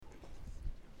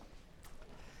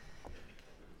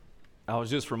I was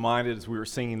just reminded as we were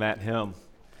singing that hymn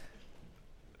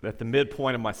that the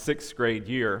midpoint of my 6th grade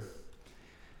year,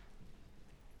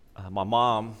 my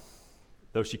mom,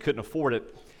 though she couldn't afford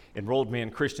it, enrolled me in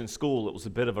Christian school. It was a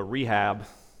bit of a rehab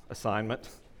assignment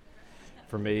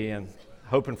for me and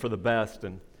hoping for the best.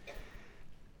 And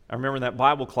I remember in that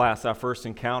Bible class I first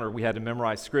encountered, we had to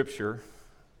memorize Scripture.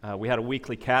 We had a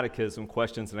weekly catechism,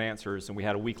 questions and answers, and we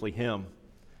had a weekly hymn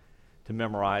to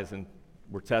memorize and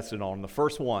were tested on. The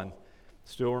first one,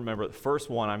 still remember, the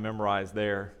first one I memorized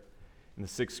there in the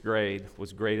 6th grade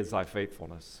was "Great is Thy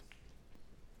Faithfulness."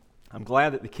 I'm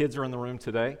glad that the kids are in the room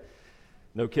today.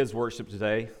 No kids worship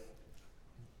today.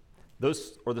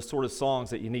 Those are the sort of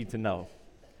songs that you need to know.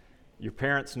 Your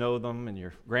parents know them, and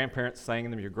your grandparents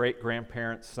sang them, your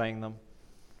great-grandparents sang them.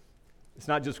 It's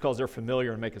not just because they're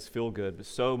familiar and make us feel good, but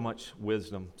so much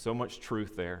wisdom, so much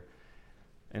truth there.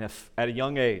 And if at a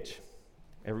young age,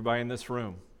 everybody in this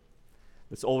room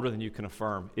that's older than you can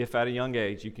affirm, if at a young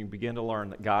age you can begin to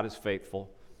learn that God is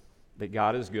faithful, that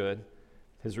God is good,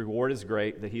 His reward is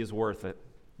great, that He is worth it,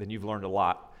 then you've learned a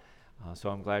lot. So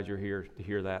I'm glad you're here to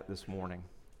hear that this morning.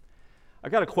 I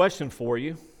got a question for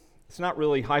you. It's not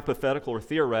really hypothetical or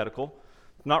theoretical,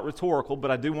 not rhetorical,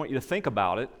 but I do want you to think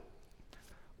about it.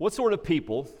 What sort of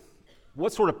people,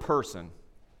 what sort of person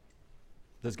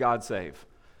does God save?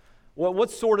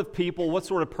 What sort of people, what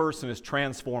sort of person is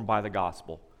transformed by the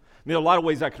gospel? I mean, there are a lot of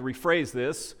ways I could rephrase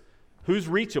this. Who's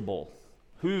reachable?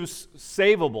 Who's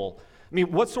savable? I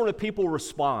mean, what sort of people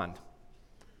respond?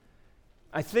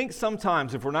 I think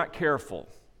sometimes, if we're not careful,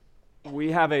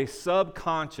 we have a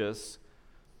subconscious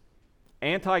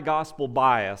anti-gospel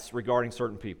bias regarding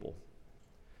certain people.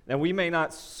 Now, we may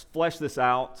not flesh this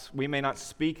out, we may not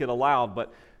speak it aloud,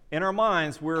 but in our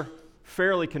minds, we're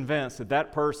fairly convinced that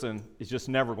that person is just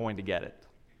never going to get it.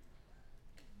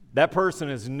 That person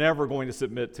is never going to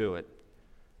submit to it.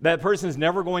 That person is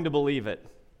never going to believe it.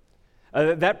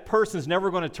 That person is never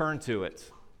going to turn to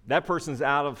it. That person's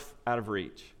out of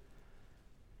reach.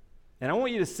 And I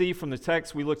want you to see from the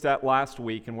text we looked at last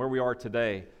week and where we are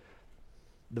today,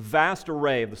 the vast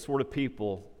array of the sort of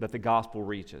people that the gospel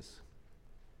reaches.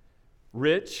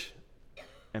 Rich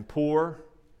and poor,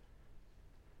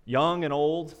 young and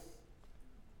old,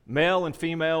 male and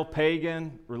female,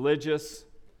 pagan, religious,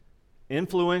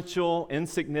 influential,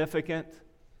 insignificant,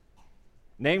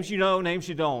 names you know, names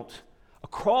you don't,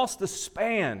 across the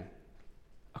span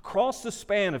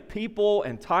of people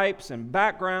and types and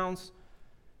backgrounds,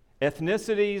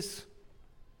 ethnicities,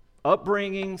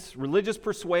 upbringings, religious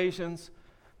persuasions,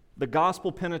 the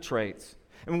gospel penetrates.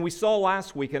 And when we saw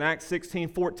last week in Acts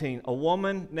 16:14, a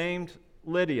woman named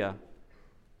Lydia,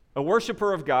 a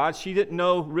worshiper of God, she didn't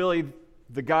know really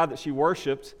the God that she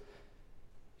worshiped.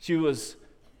 She was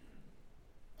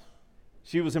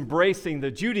embracing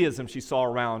the Judaism she saw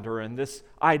around her and this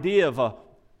idea of a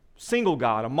single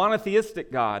God, a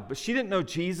monotheistic God. But she didn't know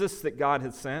Jesus that God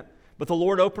had sent. But the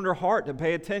Lord opened her heart to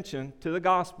pay attention to the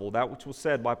gospel, that which was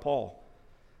said by Paul.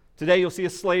 Today you'll see a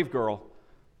slave girl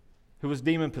who was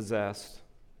demon-possessed,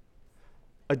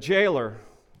 a jailer,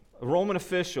 a Roman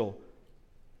official.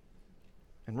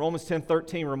 And Romans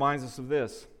 10:13 reminds us of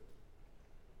this.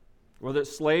 Whether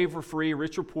it's slave or free,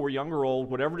 rich or poor, young or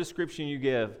old, whatever description you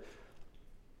give,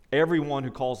 everyone who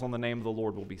calls on the name of the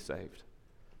Lord will be saved.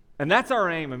 And that's our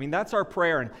aim. I mean, that's our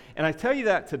prayer. And I tell you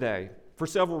that today for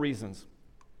several reasons.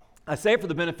 I say it for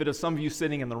the benefit of some of you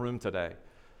sitting in the room today.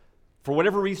 For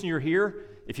whatever reason you're here,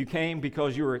 if you came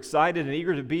because you were excited and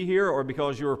eager to be here, or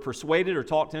because you were persuaded or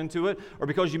talked into it, or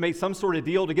because you made some sort of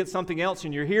deal to get something else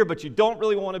and you're here but you don't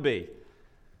really want to be,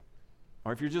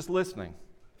 or if you're just listening,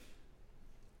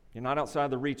 you're not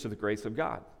outside the reach of the grace of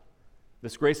God.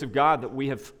 This grace of God that we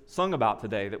have sung about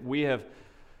today, that we have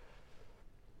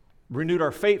renewed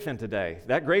our faith in today,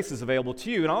 that grace is available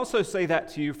to you. And I also say that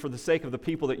to you for the sake of the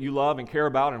people that you love and care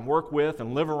about and work with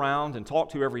and live around and talk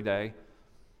to every day.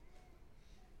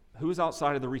 Who's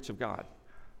outside of the reach of God?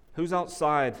 Who's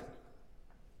outside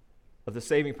of the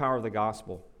saving power of the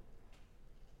gospel?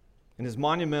 In His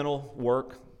monumental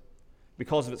work,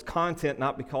 because of its content,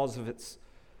 not because of its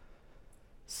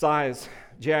size,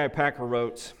 J.I. Packer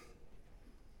wrote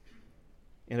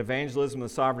in Evangelism and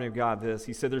the Sovereignty of God this.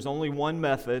 He said, there's only one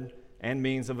method and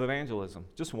means of evangelism,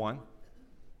 just one.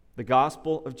 The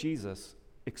gospel of Jesus,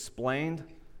 explained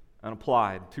and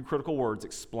applied. Two critical words,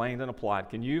 explained and applied.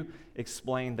 Can you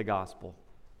explain the gospel?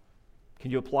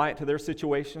 Can you apply it to their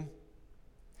situation?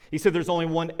 He said there's only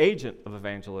one agent of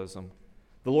evangelism,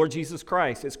 the Lord Jesus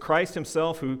Christ. It's Christ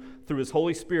Himself who, through His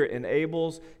Holy Spirit,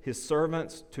 enables His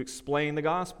servants to explain the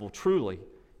gospel truly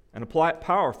and apply it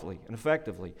powerfully and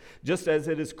effectively, just as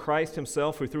it is Christ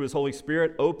himself who through his Holy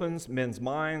Spirit opens men's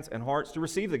minds and hearts to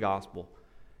receive the gospel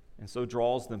and so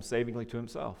draws them savingly to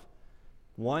himself.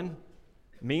 One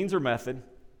means or method,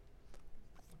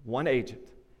 one agent.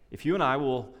 If you and I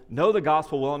will know the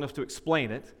gospel well enough to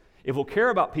explain it, if we'll care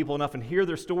about people enough and hear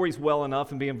their stories well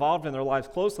enough and be involved in their lives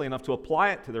closely enough to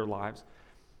apply it to their lives,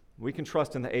 we can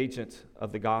trust in the agent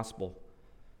of the gospel.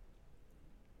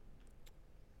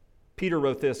 Peter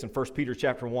wrote this in 1 Peter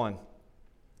chapter 1,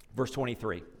 verse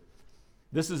 23.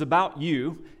 This is about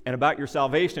you and about your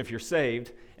salvation if you're saved,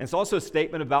 and it's also a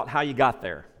statement about how you got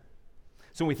there.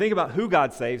 So when we think about who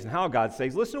God saves and how God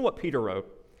saves, listen to what Peter wrote.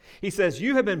 He says,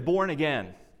 "You have been born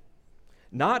again,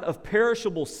 not of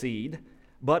perishable seed,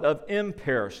 but of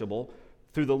imperishable,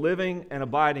 through the living and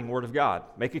abiding Word of God."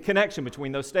 Make a connection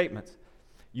between those statements.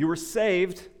 You were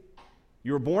saved,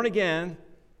 you were born again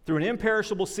through an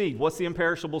imperishable seed. What's the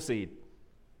imperishable seed?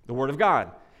 The Word of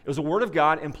God. It was the Word of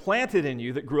God implanted in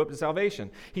you that grew up to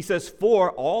salvation. He says, "For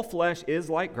all flesh is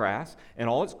like grass, and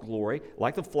all its glory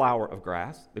like the flower of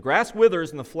grass. The grass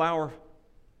withers and the flower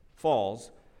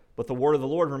falls, but the word of the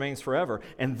Lord remains forever."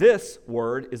 And this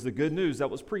word is the good news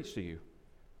that was preached to you.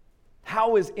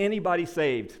 How is anybody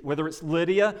saved? Whether it's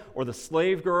Lydia or the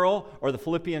slave girl or the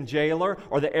Philippian jailer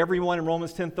or the everyone in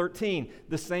Romans 10:13,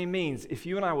 the same means if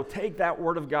you and I will take that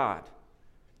word of God,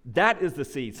 that is the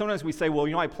seed. Sometimes we say,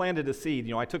 well, I planted a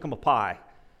seed. I took him a pie.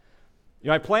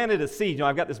 I planted a seed.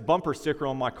 I've got this bumper sticker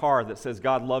on my car that says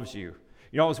God loves you.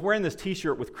 I was wearing this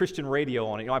t-shirt with Christian radio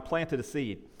on it. I planted a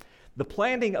seed. The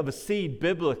planting of a seed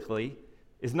biblically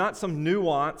is not some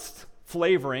nuanced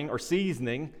flavoring or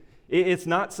seasoning. It's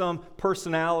not some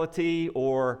personality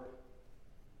or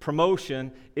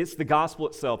promotion. It's the gospel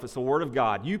itself. It's the Word of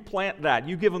God. You plant that.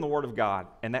 You give them the Word of God,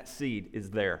 and that seed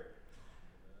is there.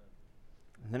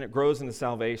 And then it grows into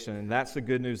salvation, and that's the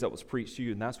good news that was preached to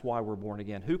you, and that's why we're born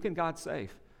again. Who can God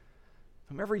save?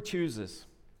 Whomever He chooses,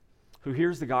 who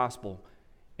hears the gospel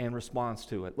and responds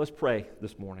to it. Let's pray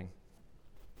this morning.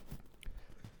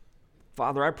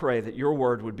 Father, I pray that your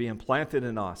word would be implanted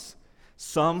in us.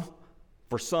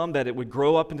 For some, that it would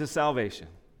grow up into salvation.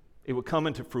 It would come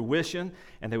into fruition,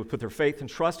 and they would put their faith and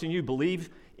trust in you, believe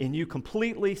in you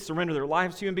completely, surrender their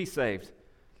lives to you, and be saved.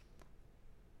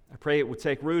 I pray it would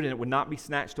take root and it would not be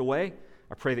snatched away.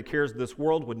 I pray the cares of this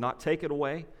world would not take it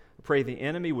away. I pray the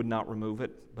enemy would not remove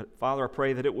it. But Father, I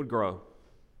pray that it would grow.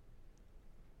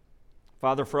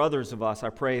 Father, for others of us, I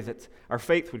pray that our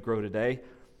faith would grow today.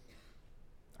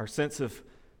 Our sense of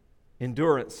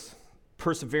endurance,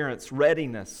 perseverance,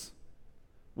 readiness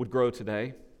would grow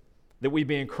today, that we'd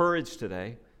be encouraged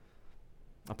today.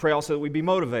 I pray also that we'd be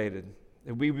motivated,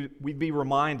 that we'd be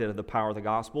reminded of the power of the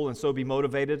gospel, and so be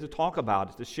motivated to talk about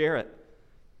it, to share it.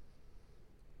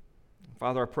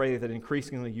 Father, I pray that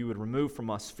increasingly you would remove from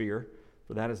us fear,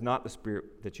 for that is not the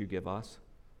spirit that you give us,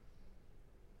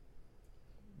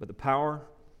 but the power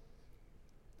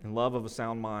and love of a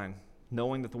sound mind,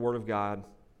 knowing that the Word of God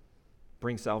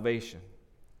brings salvation.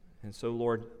 And so,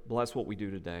 Lord, bless what we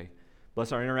do today.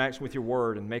 Bless our interaction with your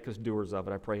word and make us doers of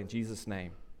it, I pray in Jesus'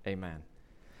 name. Amen.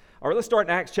 All right, let's start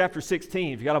in Acts chapter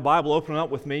 16. If you've got a Bible, open it up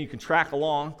with me. You can track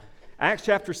along. Acts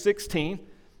chapter 16.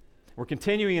 We're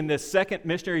continuing in this second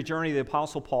missionary journey of the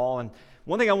Apostle Paul. And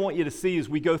one thing I want you to see as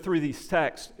we go through these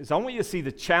texts is I want you to see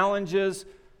the challenges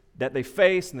that they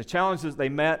faced and the challenges they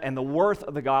met and the worth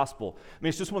of the gospel. I mean,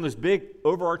 it's just one of those big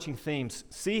overarching themes.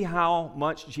 See how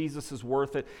much Jesus is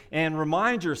worth it and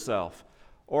remind yourself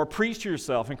or preach to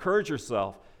yourself, encourage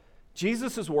yourself.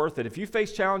 Jesus is worth it. If you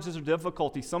face challenges or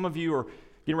difficulties, some of you are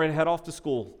getting ready to head off to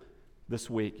school this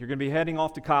week. You're going to be heading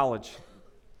off to college.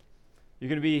 You're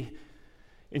going to be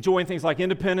enjoying things like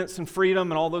independence and freedom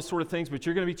and all those sort of things, but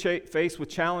you're going to be faced with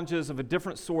challenges of a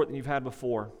different sort than you've had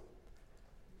before.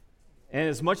 And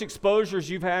as much exposure as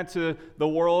you've had to the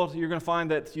world, you're going to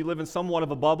find that you live in somewhat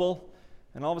of a bubble.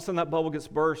 And all of a sudden that bubble gets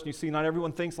burst, and you see not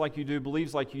everyone thinks like you do,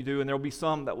 believes like you do, and there will be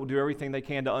some that will do everything they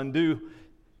can to undo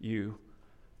you.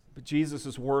 But Jesus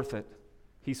is worth it.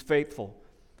 He's faithful.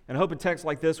 And I hope a text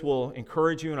like this will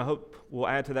encourage you, and I hope will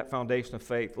add to that foundation of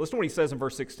faith. Listen to what he says in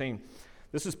verse 16.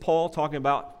 This is Paul talking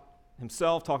about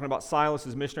himself, talking about Silas,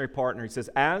 his missionary partner. He says,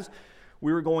 "As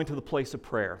we were going to the place of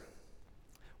prayer,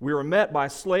 we were met by a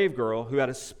slave girl who had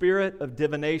a spirit of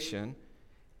divination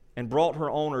and brought her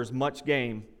owners much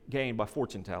gain by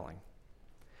fortune-telling.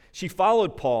 She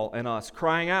followed Paul and us,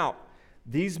 crying out,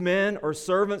 'These men are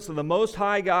servants of the Most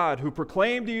High God, who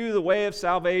proclaim to you the way of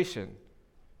salvation.'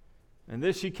 And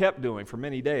this she kept doing for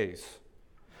many days.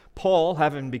 Paul,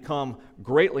 having become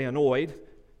greatly annoyed,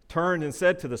 turned and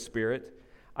said to the spirit,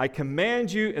 'I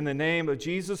command you in the name of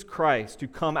Jesus Christ to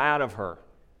come out of her.'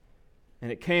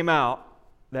 and it came out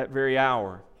that very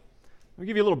hour. Let me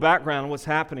give you a little background on what's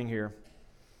happening here.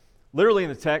 Literally in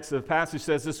the text, the passage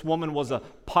says this woman was a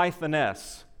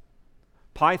Pythoness.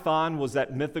 Python was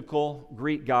that mythical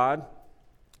Greek god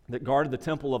that guarded the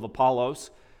temple of Apollos,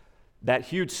 that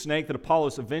huge snake that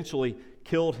Apollos eventually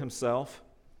killed himself.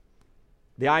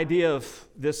 The idea of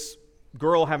this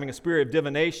girl having a spirit of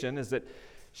divination is that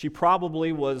she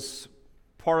probably was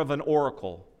part of an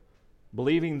oracle,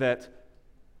 believing that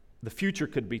the future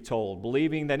could be told,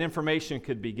 believing that information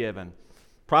could be given,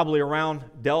 probably around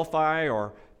Delphi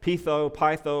or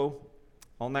Pytho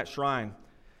on that shrine.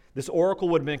 This oracle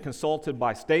would have been consulted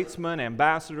by statesmen,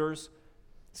 ambassadors,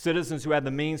 citizens who had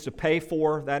the means to pay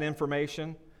for that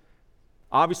information.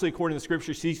 Obviously, according to the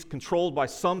Scripture, she's controlled by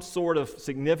some sort of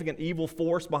significant evil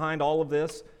force behind all of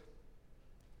this.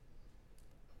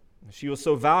 She was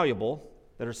so valuable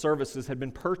that her services had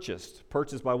been purchased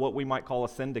by what we might call a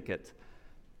syndicate.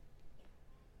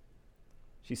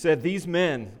 She said, "These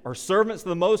men are servants of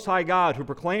the Most High God who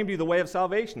proclaim to you the way of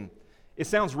salvation." It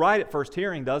sounds right at first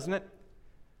hearing, doesn't it?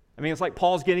 I mean, it's like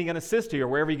Paul's getting an assist here.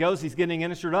 Wherever he goes, he's getting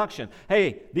an introduction.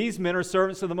 Hey, these men are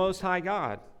servants of the Most High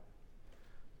God.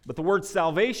 But the word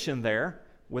salvation there,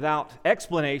 without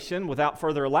explanation, without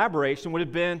further elaboration, would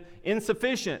have been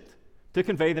insufficient to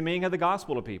convey the meaning of the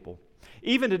gospel to people.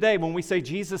 Even today, when we say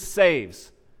Jesus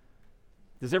saves,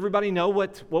 does everybody know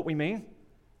what we mean?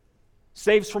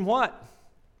 Saves from what?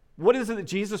 What is it that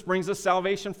Jesus brings us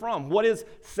salvation from? What is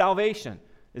salvation?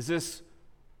 Is this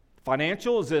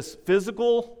financial? Is this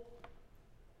physical?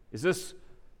 Is this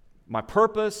my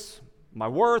purpose, my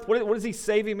worth? What is he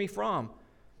saving me from?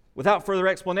 Without further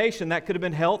explanation, that could have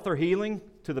been health or healing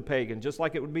to the pagan, just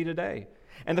like it would be today.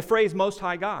 And the phrase Most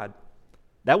High God,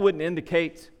 that wouldn't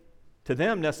indicate to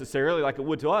them necessarily, like it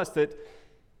would to us, that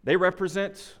they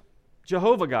represent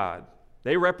Jehovah God.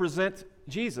 They represent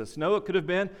Jesus. No, it could have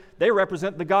been they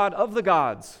represent the God of the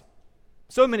gods.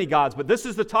 So many gods, but this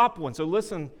is the top one, so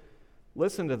listen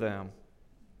to them.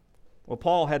 Well,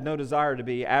 Paul had no desire to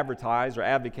be advertised or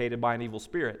advocated by an evil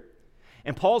spirit.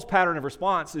 And Paul's pattern of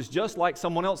response is just like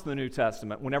someone else in the New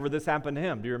Testament whenever this happened to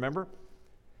him. Do you remember?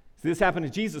 See, this happened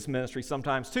in Jesus' ministry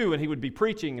sometimes too, and he would be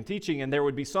preaching and teaching, and there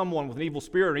would be someone with an evil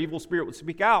spirit, and an evil spirit would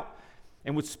speak out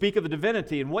and would speak of the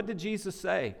divinity. And what did Jesus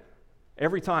say?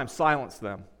 Every time, silence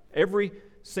them. Every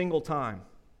single time.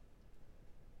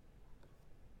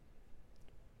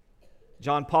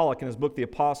 John Pollock, in his book, The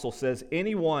Apostle, says,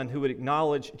 anyone who would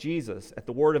acknowledge Jesus at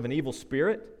the word of an evil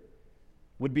spirit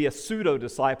would be a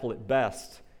pseudo-disciple at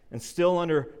best and still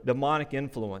under demonic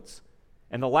influence.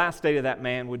 And the last state of that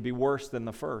man would be worse than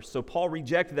the first. So Paul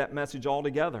rejected that message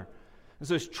altogether. And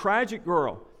so this tragic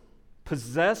girl,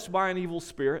 possessed by an evil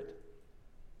spirit,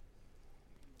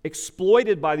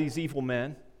 exploited by these evil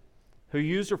men who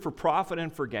used her for profit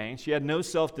and for gain. She had no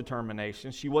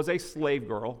self-determination. She was a slave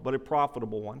girl, but a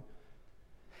profitable one.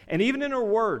 And even in her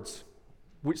words,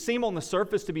 which seem on the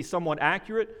surface to be somewhat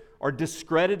accurate, are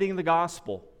discrediting the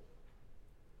gospel.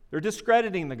 They're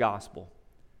discrediting the gospel.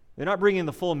 They're not bringing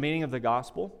the full meaning of the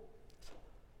gospel.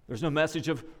 There's no message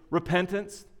of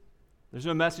repentance. There's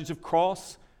no message of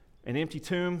cross, an empty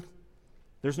tomb.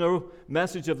 There's no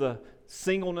message of the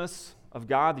singleness of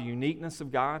God, the uniqueness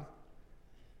of God.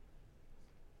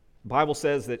 The Bible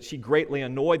says that she greatly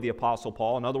annoyed the Apostle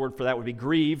Paul. Another word for that would be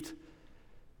grieved.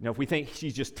 You know, if we think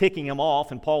she's just ticking him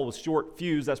off and Paul was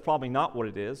short-fused, that's probably not what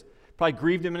it is. Probably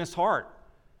grieved him in his heart.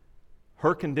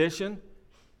 Her condition,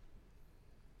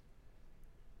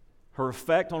 her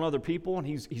effect on other people, and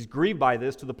he's grieved by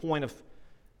this to the point of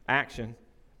action.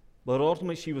 But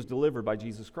ultimately, she was delivered by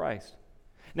Jesus Christ.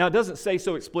 Now, it doesn't say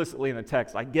so explicitly in the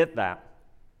text. I get that.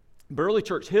 But early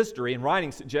church history and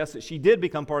writing suggests that she did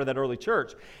become part of that early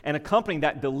church, and accompanying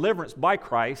that deliverance by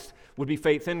Christ would be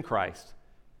faith in Christ.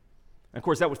 And of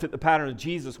course, that would fit the pattern of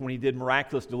Jesus when he did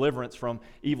miraculous deliverance from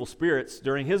evil spirits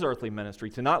during his earthly ministry,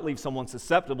 to not leave someone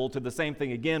susceptible to the same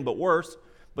thing again, but worse,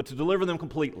 but to deliver them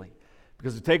completely.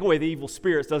 Because to take away the evil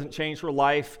spirits doesn't change her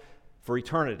life for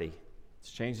eternity. It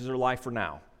changes her life for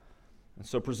now. And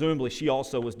so presumably she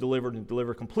also was delivered and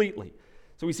delivered completely.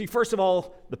 So we see, first of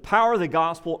all, the power of the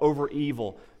gospel over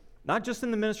evil. Not just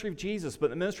in the ministry of Jesus, but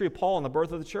in the ministry of Paul and the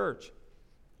birth of the church.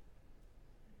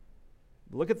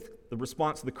 Look at the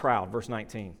response of the crowd, verse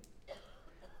 19.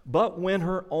 But when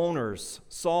her owners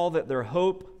saw that their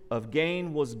hope of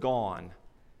gain was gone,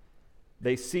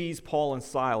 they seized Paul and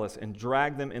Silas and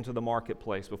dragged them into the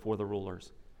marketplace before the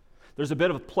rulers. There's a bit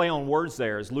of a play on words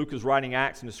there as Luke is writing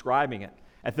Acts and describing it.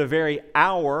 At the very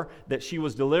hour that she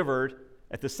was delivered,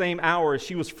 at the same hour as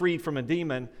she was freed from a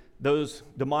demon, those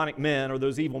demonic men or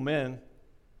those evil men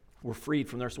were freed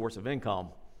from their source of income.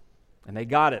 And they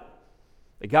got it.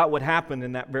 They got what happened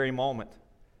in that very moment.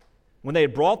 When they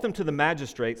had brought them to the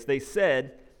magistrates, they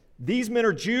said, "These men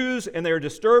are Jews and they are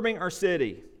disturbing our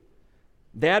city.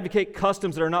 They advocate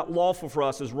customs that are not lawful for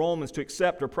us as Romans to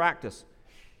accept or practice."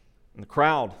 And the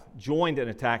crowd joined in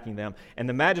attacking them, and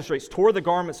the magistrates tore the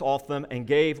garments off them and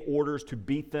gave orders to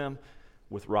beat them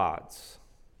with rods.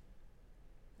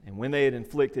 And when they had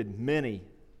inflicted many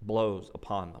blows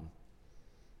upon them,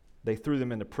 they threw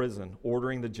them into prison,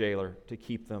 ordering the jailer to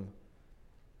keep them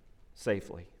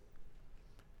safely.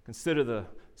 Consider the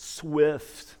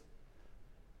swift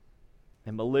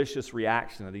and malicious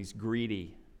reaction of these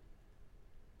greedy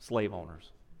slave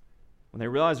owners. When they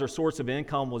realized their source of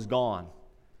income was gone,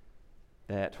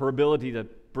 that her ability to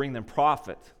bring them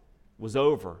profit was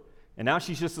over, and now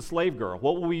she's just a slave girl.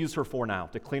 What will we use her for now?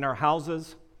 To clean our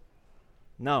houses?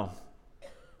 No.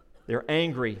 They're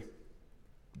angry.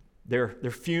 They're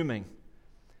fuming.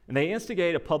 And they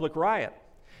instigate a public riot.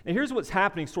 And here's what's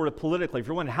happening sort of politically. If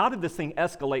you're wondering, how did this thing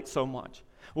escalate so much?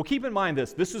 Well, keep in mind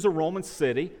this. This is a Roman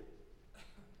city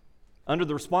under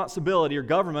the responsibility or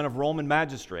government of Roman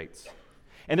magistrates.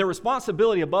 And their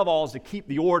responsibility above all is to keep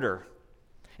the order.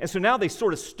 And so now they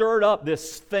sort of stirred up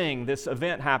this thing, this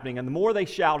event happening, and the more they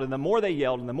shouted, the more they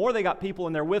yelled, and the more they got people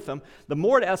in there with them, the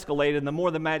more it escalated, and the more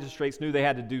the magistrates knew they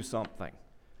had to do something.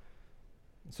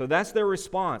 So that's their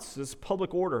response, this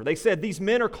public order. They said, "These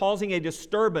men are causing a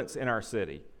disturbance in our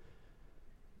city."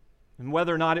 And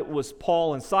whether or not it was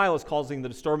Paul and Silas causing the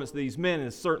disturbance of these men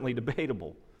is certainly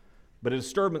debatable. But a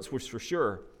disturbance was for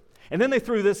sure. And then they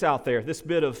threw this out there, this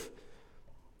bit of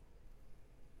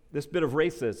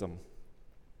racism.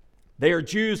 They are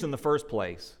Jews in the first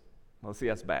place. Well, see,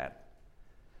 that's bad.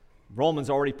 Romans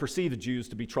already perceived the Jews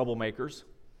to be troublemakers.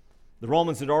 The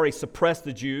Romans had already suppressed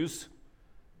the Jews.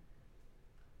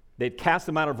 They'd cast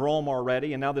them out of Rome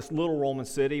already, and now this little Roman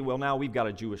city, well, now we've got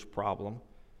a Jewish problem.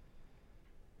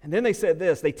 And then they said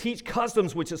this, "They teach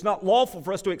customs which is not lawful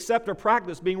for us to accept or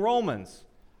practice, being Romans."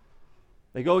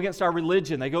 They go against our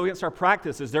religion. They go against our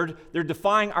practices. They're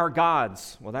defying our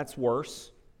gods. Well, that's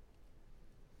worse.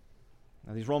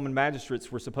 Now, these Roman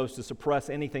magistrates were supposed to suppress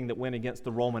anything that went against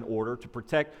the Roman order, to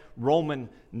protect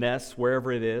Romanness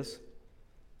wherever it is.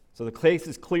 So the case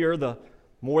is clear. The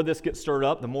more this gets stirred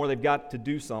up, the more they've got to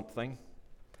do something.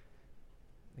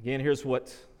 Again, here's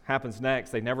what happens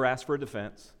next. They never asked for a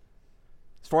defense.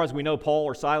 As far as we know, Paul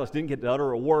or Silas didn't get to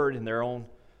utter a word in their own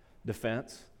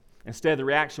defense. Instead, the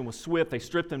reaction was swift. They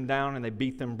stripped them down and they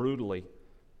beat them brutally.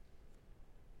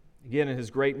 Again, in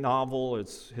his great novel,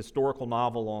 his historical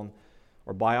novel on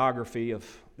or biography of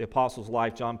the apostle's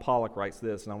life, John Pollock writes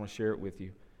this, and I want to share it with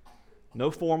you.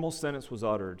 "No formal sentence was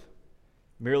uttered,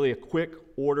 merely a quick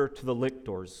order to the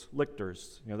lictors.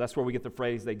 Lictors, that's where we get the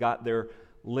phrase, they got their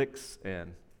licks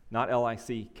in. Not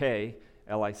L-I-C-K,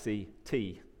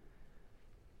 L-I-C-T.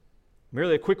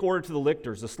 Merely a quick order to the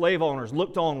lictors. The slave owners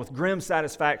looked on with grim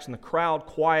satisfaction. The crowd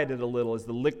quieted a little as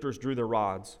the lictors drew their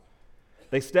rods.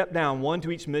 They stepped down, one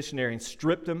to each missionary, and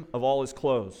stripped him of all his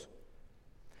clothes.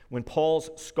 When Paul's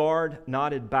scarred,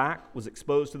 knotted back was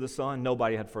exposed to the sun,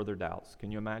 nobody had further doubts." Can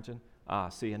you imagine?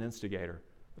 See, an instigator.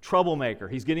 A troublemaker.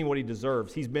 He's getting what he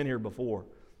deserves. He's been here before.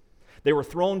 They were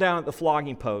thrown down at the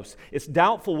flogging post. It's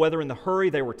doubtful whether in the hurry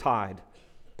they were tied.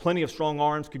 Plenty of strong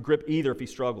arms could grip either if he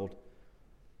struggled.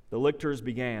 The lictors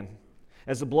began.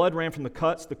 As the blood ran from the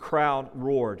cuts, the crowd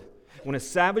roared. When a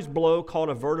savage blow caught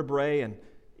a vertebrae and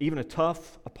even a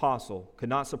tough apostle could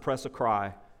not suppress a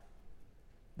cry,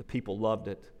 the people loved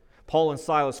it. Paul and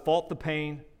Silas fought the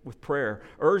pain with prayer.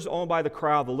 Urged on by the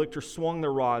crowd, the lictors swung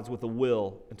their rods with a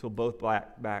will until both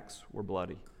backs were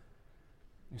bloody.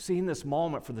 You see, in this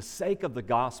moment, for the sake of the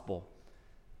gospel,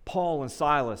 Paul and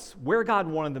Silas, where God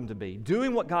wanted them to be,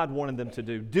 doing what God wanted them to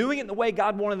do, doing it the way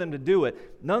God wanted them to do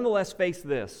it, nonetheless faced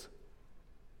this.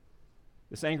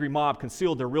 This angry mob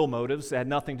concealed their real motives. It had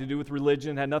nothing to do with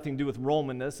religion, had nothing to do with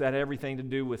Romanness, it had everything to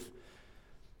do with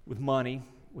money,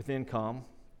 with income.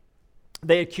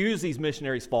 They accused these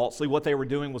missionaries falsely. What they were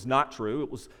doing was not true.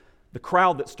 It was the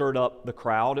crowd that stirred up the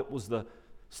crowd. It was the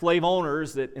slave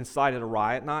owners that incited a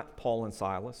riot, not Paul and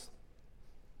Silas.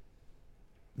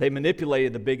 They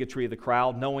manipulated the bigotry of the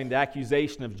crowd, knowing the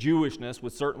accusation of Jewishness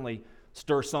would certainly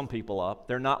stir some people up.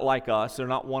 They're not like us. They're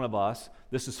not one of us.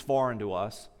 This is foreign to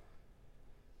us.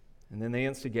 And then they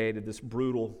instigated this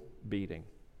brutal beating.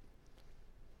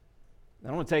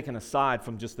 I want to take an aside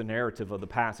from just the narrative of the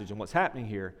passage and what's happening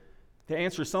here to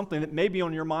answer something that may be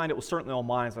on your mind. It was certainly on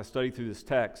mine as I studied through this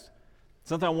text.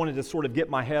 Something I wanted to sort of get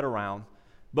my head around,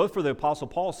 both for the Apostle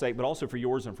Paul's sake, but also for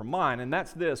yours and for mine, and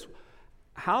that's this.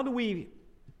 How do we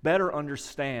better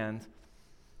understand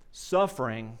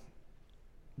suffering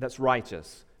that's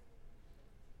righteous?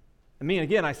 I mean,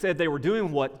 again, I said they were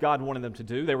doing what God wanted them to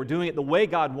do. They were doing it the way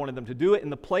God wanted them to do it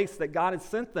in the place that God had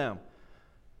sent them.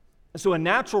 And so a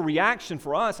natural reaction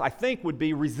for us, I think, would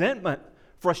be resentment,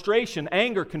 frustration,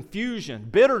 anger, confusion,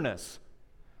 bitterness.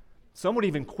 Some would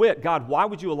even quit. God, why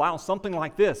would you allow something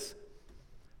like this?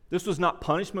 This was not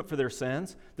punishment for their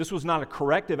sins. This was not a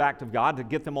corrective act of God to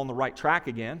get them on the right track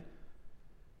again.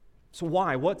 So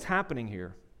why? What's happening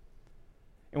here?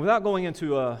 And without going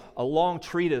into a long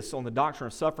treatise on the doctrine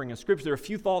of suffering in Scripture, there are a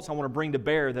few thoughts I want to bring to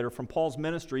bear that are from Paul's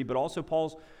ministry, but also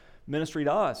Paul's ministry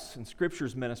to us and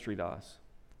Scripture's ministry to us.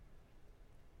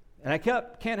 And I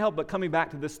can't help but coming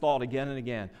back to this thought again and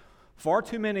again. Far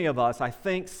too many of us, I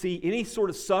think, see any sort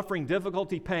of suffering,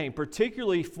 difficulty, pain,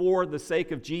 particularly for the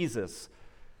sake of Jesus,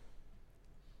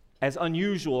 as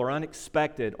unusual or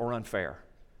unexpected or unfair.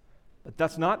 But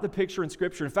that's not the picture in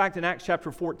Scripture. In fact, in Acts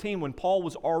chapter 14, when Paul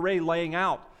was already laying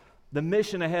out the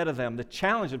mission ahead of them, the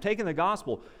challenge of taking the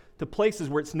gospel to places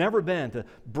where it's never been, to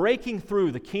breaking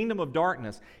through the kingdom of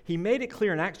darkness, he made it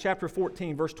clear in Acts chapter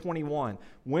 14, verse 21,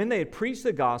 when they had preached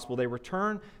the gospel, they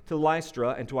returned to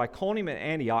Lystra and to Iconium and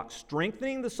Antioch,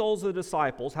 strengthening the souls of the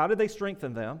disciples. How did they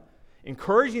strengthen them?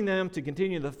 Encouraging them to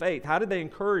continue the faith. How did they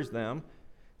encourage them?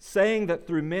 Saying that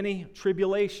through many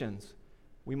tribulations,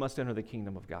 we must enter the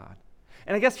kingdom of God.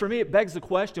 And I guess for me, it begs the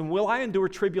question, will I endure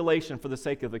tribulation for the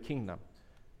sake of the kingdom?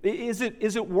 Is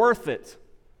it worth it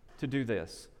to do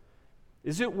this?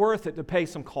 Is it worth it to pay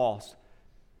some cost?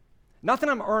 Not that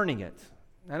I'm earning it.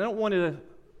 I don't want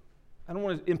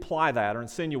to imply that or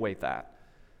insinuate that.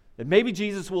 That maybe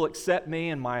Jesus will accept me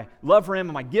and my love for Him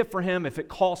and my gift for Him if it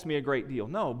costs me a great deal.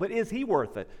 No, but is He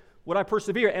worth it? Would I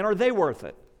persevere? And are they worth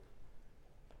it?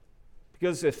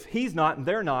 Because if He's not and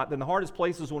they're not, then the hardest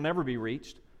places will never be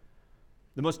reached.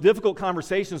 The most difficult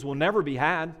conversations will never be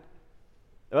had.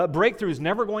 Breakthrough is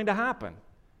never going to happen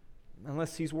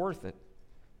unless He's worth it.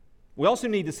 We also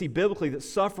need to see biblically that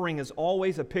suffering is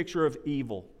always a picture of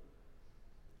evil.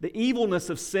 The evilness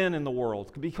of sin in the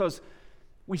world, because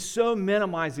we so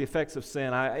minimize the effects of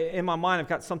sin. In my mind, I've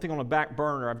got something on a back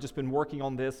burner. I've just been working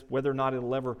on this, whether or not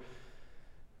it'll ever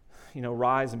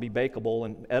rise and be bakeable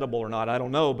and edible or not, I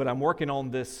don't know, but I'm working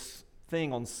on this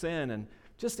thing on sin and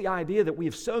just the idea that we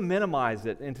have so minimized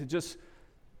it into just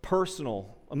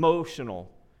personal,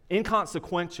 emotional,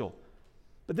 inconsequential.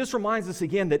 But this reminds us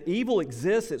again that evil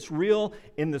exists, it's real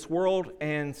in this world,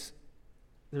 and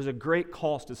there's a great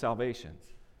cost to salvation.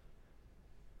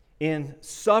 In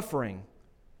suffering,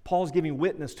 Paul's giving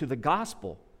witness to the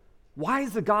gospel. Why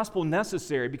is the gospel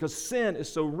necessary? Because sin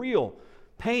is so real,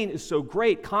 pain is so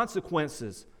great,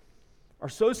 consequences are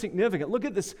so significant. Look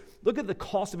at this. Look at the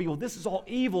cost of evil. This is all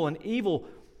evil, and evil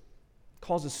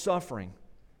causes suffering.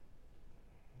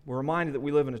 We're reminded that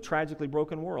we live in a tragically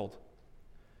broken world.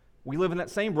 We live in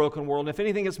that same broken world, and if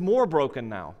anything, it's more broken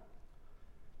now.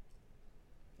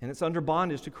 And it's under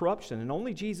bondage to corruption, and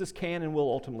only Jesus can and will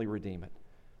ultimately redeem it.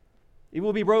 It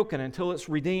will be broken until it's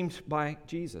redeemed by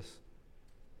Jesus.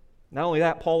 Not only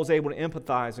that, Paul was able to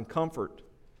empathize and comfort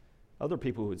other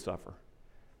people who would suffer.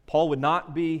 Paul would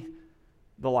not be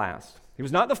the last. He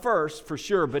was not the first, for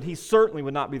sure, but he certainly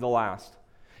would not be the last.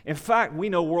 In fact, we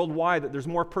know worldwide that there's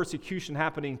more persecution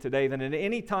happening today than at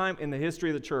any time in the history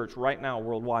of the church right now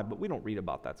worldwide, but we don't read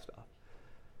about that stuff.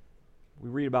 We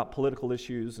read about political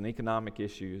issues and economic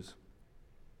issues.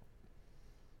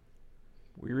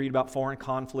 We read about foreign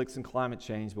conflicts and climate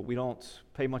change, but we don't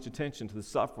pay much attention to the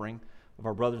suffering of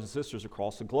our brothers and sisters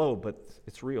across the globe, but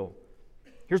it's real.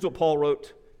 Here's what Paul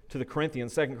wrote to the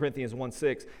Corinthians, 2 Corinthians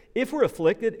 1:6. If we're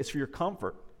afflicted, it's for your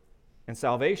comfort and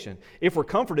salvation. If we're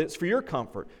comforted, it's for your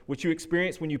comfort, which you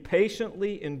experience when you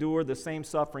patiently endure the same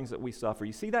sufferings that we suffer.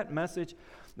 You see that message?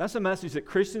 That's a message that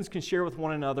Christians can share with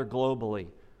one another globally.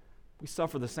 We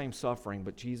suffer the same suffering,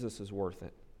 but Jesus is worth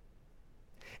it.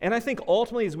 And I think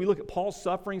ultimately, as we look at Paul's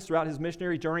sufferings throughout his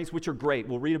missionary journeys, which are great,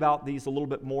 we'll read about these a little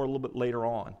bit more a little bit later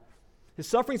on. His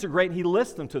sufferings are great, and he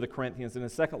lists them to the Corinthians in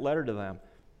his second letter to them.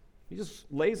 He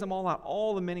just lays them all out,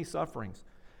 all the many sufferings.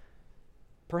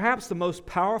 Perhaps the most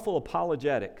powerful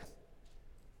apologetic,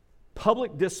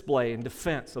 public display and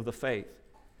defense of the faith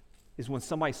is when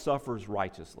somebody suffers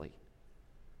righteously.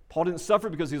 Paul didn't suffer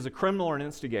because he was a criminal or an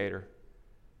instigator.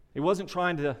 He wasn't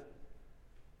trying to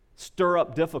stir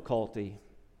up difficulty.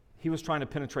 He was trying to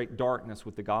penetrate darkness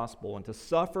with the gospel. And to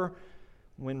suffer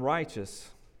when righteous,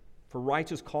 for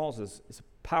righteous causes, is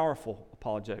a powerful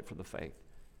apologetic for the faith,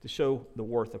 to show the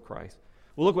worth of Christ.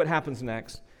 Well, look what happens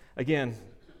next. Again,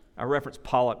 I reference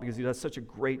Pollock because he does such a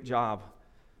great job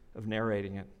of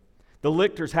narrating it. The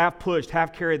lictors half pushed,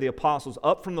 half carried the apostles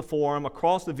up from the forum,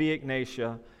 across the Via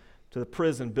Ignatia, to the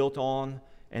prison built on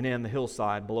and in the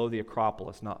hillside below the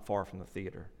Acropolis, not far from the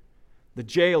theater. The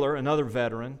jailer, another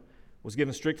veteran, was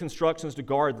given strict instructions to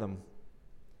guard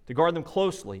them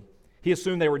closely. He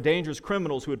assumed they were dangerous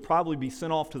criminals who would probably be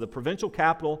sent off to the provincial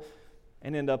capital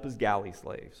and end up as galley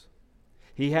slaves.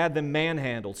 He had them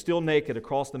manhandled, still naked,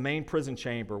 across the main prison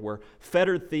chamber where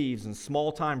fettered thieves and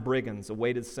small-time brigands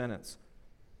awaited sentence,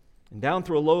 and down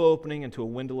through a low opening into a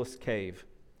windowless cave.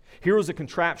 Here was a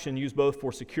contraption used both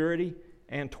for security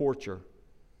and torture.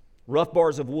 Rough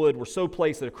bars of wood were so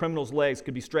placed that a criminal's legs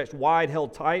could be stretched wide,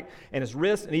 held tight, and his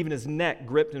wrists and even his neck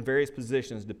gripped in various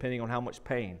positions depending on how much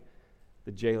pain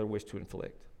the jailer wished to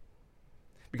inflict.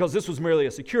 Because this was merely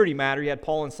a security matter, he had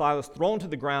Paul and Silas thrown to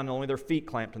the ground and only their feet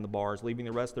clamped in the bars, leaving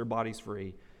the rest of their bodies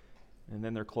free, and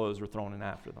then their clothes were thrown in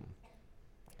after them.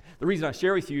 The reason I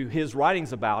share with you his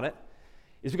writings about it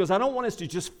is because I don't want us to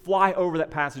just fly over that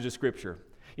passage of Scripture.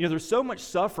 You know, there's so much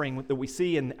suffering that we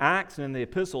see in Acts and in the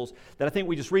epistles that I think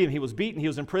we just read him. He was beaten, he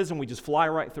was in prison, we just fly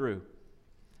right through.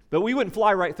 But we wouldn't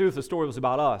fly right through if the story was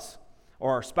about us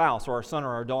or our spouse or our son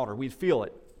or our daughter. We'd feel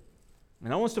it.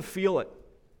 And I want us to feel it.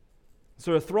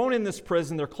 So they're thrown in this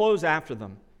prison, their clothes after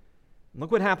them. And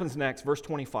look what happens next, verse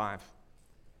 25.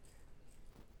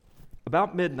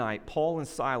 About midnight, Paul and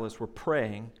Silas were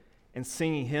praying and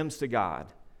singing hymns to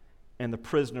God, and the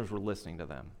prisoners were listening to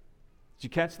them. Did you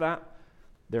catch that?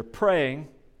 They're praying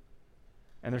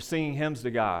and they're singing hymns to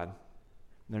God.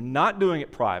 They're not doing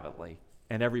it privately,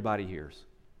 and everybody hears.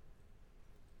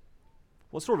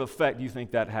 What sort of effect do you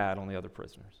think that had on the other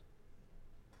prisoners?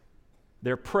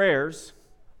 Their prayers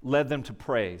led them to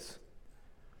praise,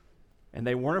 and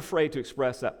they weren't afraid to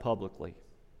express that publicly.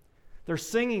 They're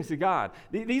singing to God.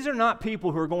 These are not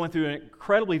people who are going through an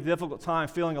incredibly difficult time,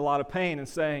 feeling a lot of pain, and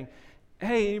saying,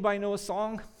 hey, anybody know a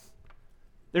song?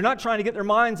 They're not trying to get their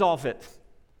minds off it.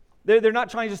 They're not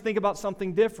trying to just think about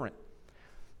something different.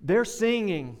 They're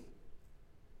singing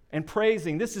and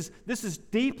praising. This is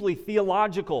deeply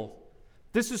theological.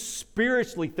 This is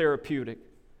spiritually therapeutic.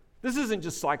 This isn't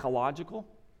just psychological.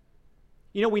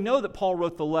 You know, we know that Paul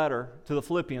wrote the letter to the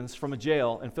Philippians from a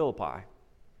jail in Philippi.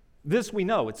 This we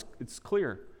know, it's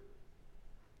clear.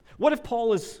 What if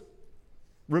Paul is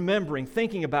remembering,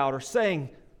 thinking about, or saying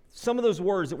some of those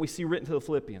words that we see written to the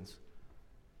Philippians?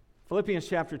 Philippians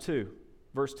chapter 2,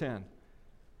 verse 10.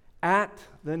 At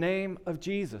the name of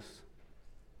Jesus,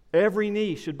 every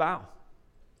knee should bow,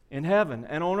 in heaven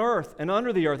and on earth and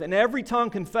under the earth, and every tongue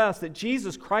confess that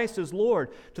Jesus Christ is Lord,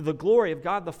 to the glory of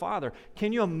God the Father.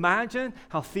 Can you imagine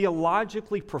how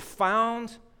theologically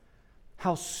profound,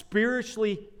 how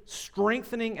spiritually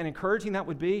strengthening and encouraging that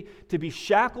would be, to be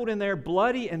shackled in there,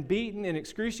 bloody and beaten in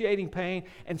excruciating pain,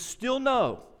 and still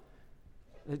know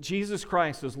that Jesus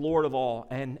Christ is Lord of all,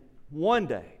 and one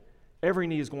day every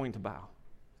knee is going to bow.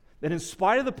 That in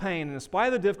spite of the pain and in spite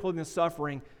of the difficulty and the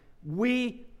suffering,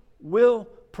 we will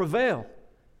prevail.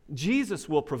 Jesus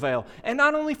will prevail. And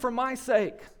not only for my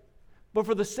sake, but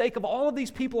for the sake of all of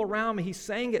these people around me. He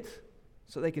sang it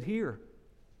so they could hear.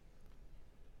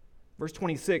 Verse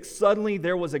 26, suddenly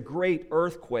there was a great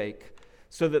earthquake,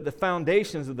 so that the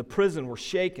foundations of the prison were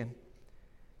shaken.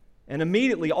 And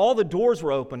immediately all the doors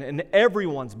were opened and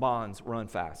everyone's bonds were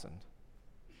unfastened.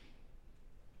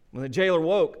 When the jailer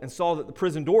woke and saw that the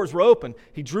prison doors were open,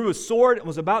 he drew his sword and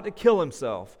was about to kill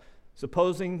himself,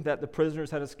 supposing that the prisoners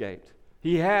had escaped.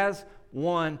 He has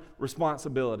one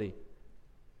responsibility.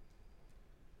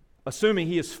 Assuming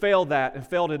he has failed that and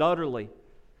failed it utterly,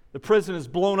 the prison is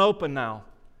blown open now.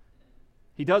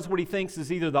 He does what he thinks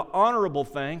is either the honorable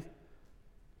thing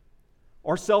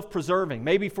or self-preserving,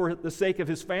 maybe for the sake of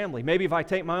his family. Maybe if I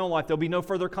take my own life, there'll be no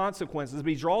further consequences. But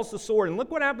he draws the sword, and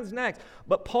look what happens next.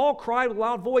 But Paul cried with a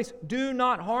loud voice, do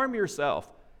not harm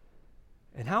yourself.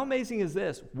 And how amazing is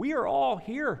this? We are all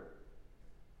here.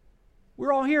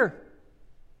 We're all here.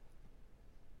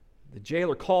 The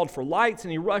jailer called for lights,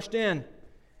 and he rushed in,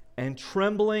 and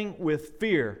trembling with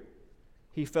fear,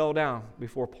 he fell down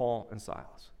before Paul and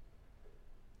Silas.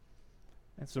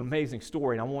 It's an amazing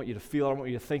story, and I want you to feel it. I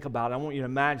want you to think about it. I want you to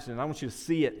imagine it. I want you to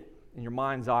see it in your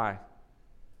mind's eye.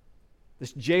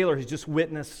 This jailer has just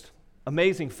witnessed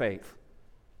amazing faith.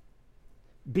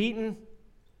 Beaten,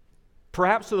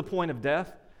 perhaps to the point of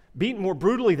death. Beaten more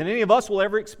brutally than any of us will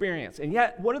ever experience. And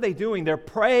yet, what are they doing? They're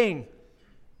praying.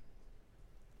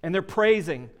 And they're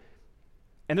praising.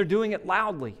 And they're doing it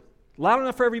loudly. Loud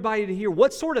enough for everybody to hear.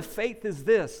 What sort of faith is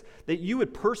this? That you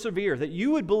would persevere, that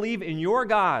you would believe in your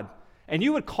God, and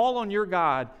you would call on your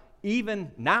God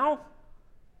even now?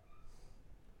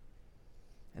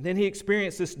 And then he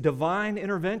experienced this divine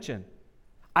intervention.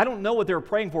 I don't know what they were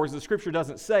praying for, as the scripture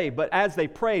doesn't say, but as they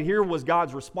prayed, here was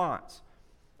God's response.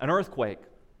 An earthquake.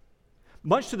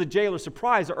 Much to the jailer's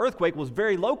surprise, the earthquake was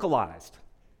very localized.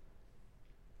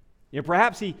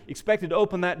 Perhaps he expected to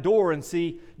open that door and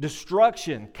see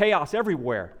destruction, chaos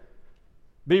everywhere.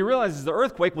 But he realizes the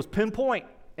earthquake was pinpoint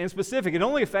and specific. It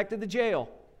only affected the jail.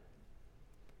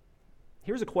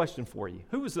 Here's a question for you.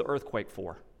 Who was the earthquake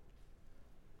for?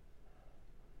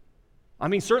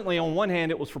 Certainly on one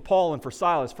hand it was for Paul and for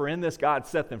Silas, for in this God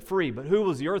set them free. But who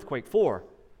was the earthquake for?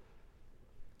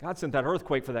 God sent that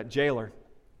earthquake for that jailer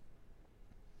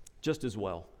just as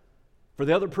well. For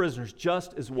the other prisoners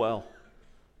just as well.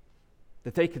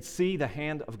 That they could see the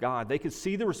hand of God. They could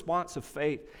see the response of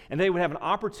faith. And they would have an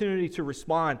opportunity to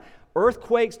respond.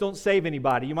 Earthquakes don't save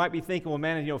anybody. You might be thinking, well,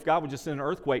 man, if God would just send an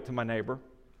earthquake to my neighbor,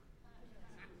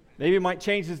 maybe it might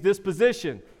change his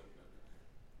disposition.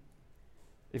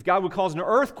 If God would cause an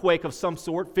earthquake of some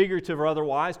sort, figurative or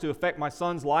otherwise, to affect my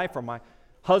son's life or my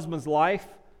husband's life,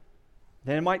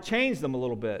 then it might change them a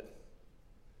little bit.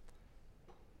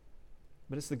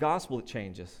 But it's the gospel that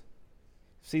changes.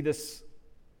 See, this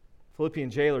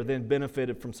Philippian jailer then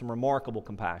benefited from some remarkable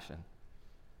compassion.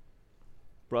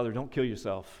 Brother, don't kill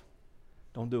yourself.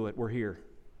 Don't do it. We're here.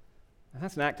 And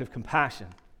that's an act of compassion.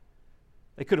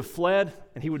 They could have fled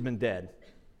and he would have been dead.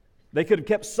 They could have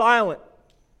kept silent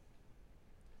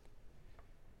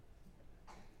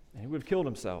and he would have killed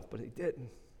himself, but he didn't.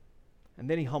 And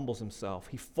then he humbles himself.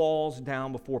 He falls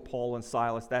down before Paul and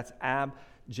Silas. That's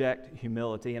abject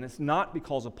humility. And it's not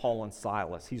because of Paul and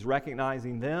Silas. He's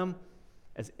recognizing them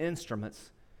as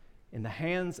instruments in the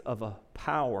hands of a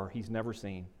power he's never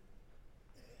seen.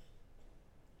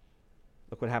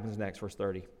 Look what happens next, verse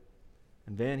 30.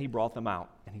 And then he brought them out,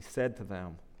 and he said to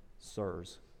them,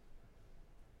 Sirs,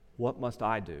 what must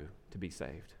I do to be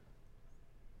saved?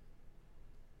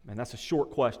 And that's a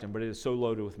short question, but it is so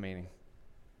loaded with meaning.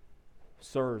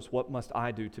 Sirs, what must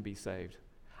I do to be saved?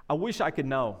 I wish I could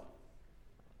know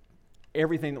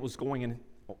everything that was going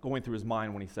through his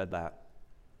mind when he said that.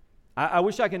 I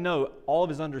wish I could know all of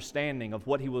his understanding of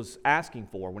what he was asking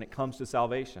for when it comes to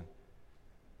salvation.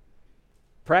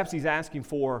 Perhaps he's asking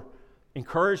for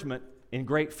encouragement in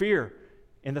great fear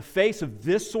in the face of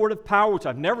this sort of power, which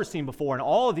I've never seen before, and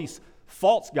all of these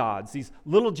false gods, these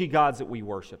little g gods that we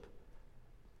worship.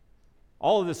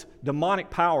 All of this demonic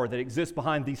power that exists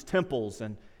behind these temples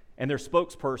and their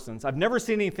spokespersons. I've never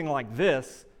seen anything like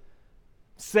this.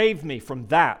 Save me from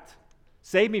that.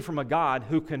 Save me from a God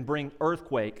who can bring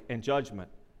earthquake and judgment.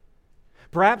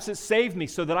 Perhaps it saved me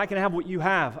so that I can have what you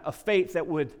have, a faith that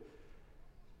would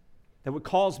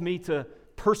cause me to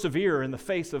persevere in the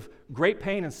face of great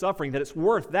pain and suffering, that it's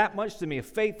worth that much to me, a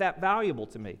faith that valuable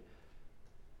to me.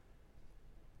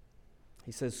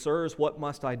 He says, Sirs, what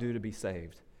must I do to be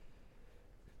saved?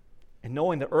 And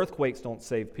knowing that earthquakes don't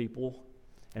save people,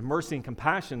 and mercy and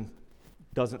compassion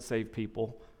doesn't save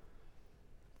people,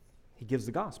 he gives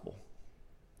the gospel.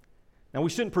 Now, we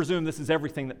shouldn't presume this is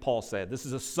everything that Paul said. This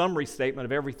is a summary statement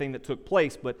of everything that took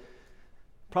place, but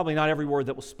probably not every word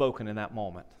that was spoken in that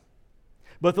moment.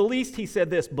 But at the least he said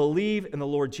this, believe in the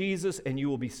Lord Jesus and you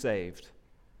will be saved,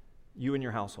 you and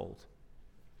your household.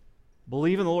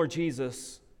 Believe in the Lord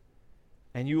Jesus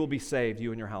and you will be saved,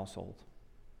 you and your household.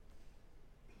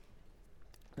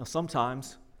 Now,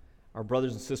 sometimes our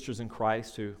brothers and sisters in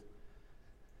Christ who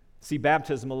see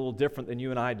baptism a little different than you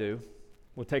and I do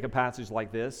will take a passage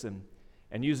like this and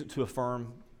use it to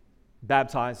affirm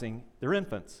baptizing their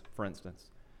infants, for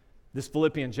instance. This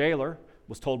Philippian jailer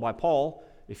was told by Paul,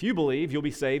 if you believe, you'll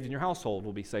be saved and your household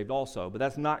will be saved also. But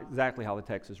that's not exactly how the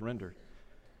text is rendered.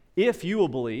 If you will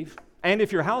believe, and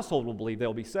if your household will believe,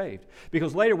 they'll be saved.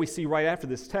 Because later we see right after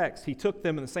this text, he took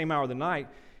them in the same hour of the night.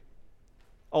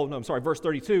 Verse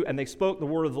 32, and they spoke the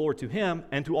word of the Lord to him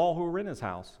and to all who were in his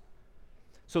house.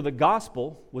 So the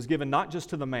gospel was given not just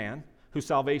to the man whose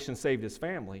salvation saved his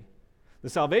family. The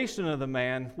salvation of the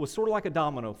man was sort of like a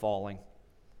domino falling.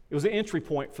 It was an entry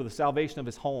point for the salvation of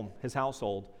his home, his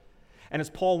household. And as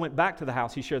Paul went back to the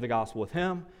house, he shared the gospel with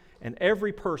him and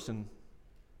every person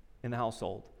in the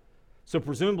household. So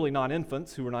presumably not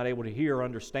infants who were not able to hear or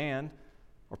understand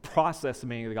or process the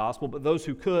meaning of the gospel, but those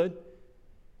who could.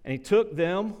 And he took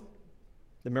them,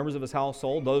 the members of his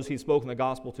household, those he'd spoken the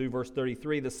gospel to, verse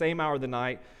 33, the same hour of the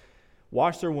night,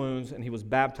 washed their wounds, and he was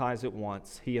baptized at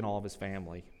once, he and all of his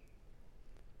family.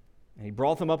 And he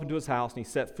brought them up into his house, and he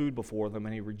set food before them,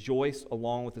 and he rejoiced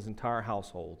along with his entire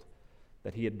household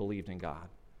that he had believed in God.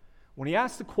 When he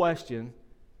asked the question,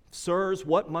 Sirs,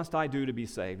 what must I do to be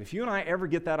saved? If you and I ever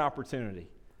get that opportunity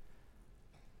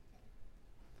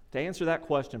to answer that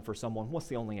question for someone, what's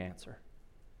the only answer?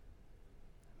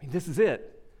 This is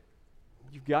it.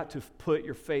 You've got to put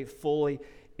your faith fully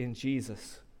in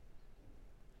Jesus.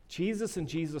 Jesus and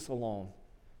Jesus alone.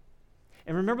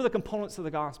 And remember the components of the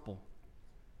gospel.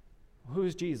 Who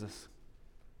is Jesus?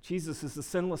 Jesus is the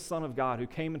sinless Son of God who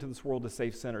came into this world to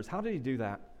save sinners. How did he do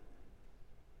that?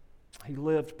 He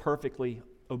lived perfectly,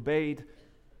 obeyed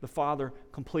the Father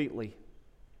completely,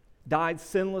 died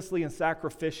sinlessly and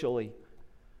sacrificially,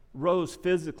 rose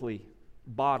physically,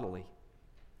 bodily,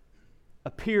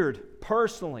 appeared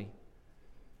personally,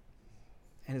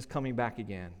 and is coming back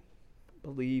again.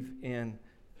 Believe in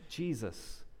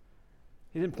Jesus.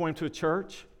 He didn't point him to a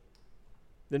church,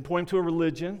 didn't point him to a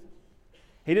religion.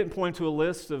 He didn't point him to a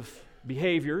list of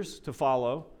behaviors to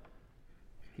follow.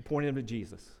 He pointed him to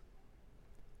Jesus.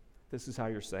 This is how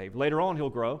you're saved. Later on, he'll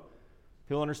grow.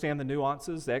 He'll understand the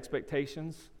nuances, the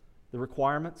expectations, the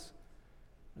requirements.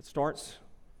 It starts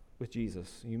with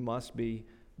Jesus. You must be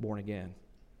born again.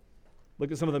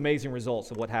 Look at some of the amazing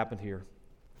results of what happened here.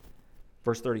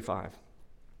 Verse 35.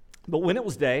 But when it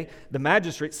was day, the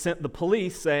magistrates sent the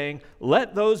police saying,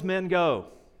 "Let those men go."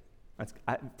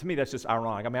 To me, that's just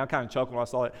ironic. I mean, I kind of chuckled when I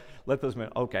saw it. Let those men,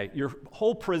 okay, your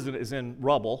whole prison is in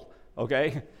rubble,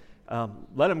 okay?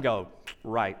 Let them go.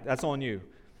 Right, that's on you.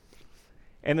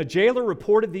 And the jailer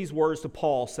reported these words to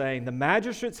Paul, saying, "The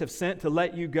magistrates have sent to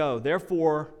let you go.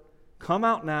 Therefore, come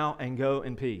out now and go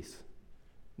in peace."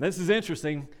 Now, this is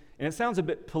interesting, and it sounds a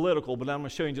bit political, but I'm going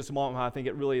to show you in just a moment how I think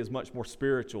it really is much more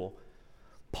spiritual.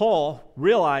 Paul,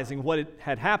 realizing what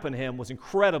had happened to him was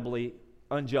incredibly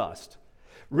unjust.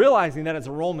 Realizing that as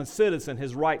a Roman citizen,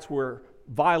 his rights were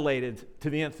violated to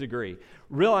the nth degree.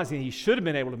 Realizing he should have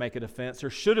been able to make a defense, there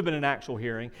should have been an actual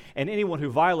hearing, and anyone who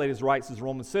violated his rights as a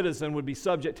Roman citizen would be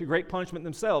subject to great punishment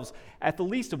themselves, at the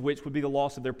least of which would be the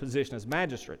loss of their position as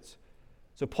magistrates.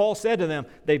 So Paul said to them,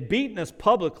 "They've beaten us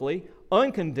publicly,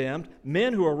 uncondemned,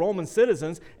 men who are Roman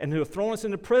citizens, and who have thrown us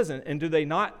into prison, and do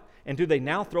they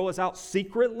now throw us out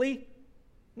secretly?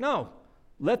 No,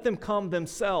 let them come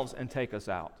themselves and take us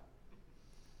out."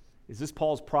 Is this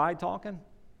Paul's pride talking?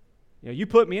 You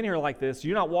put me in here like this,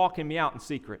 you're not walking me out in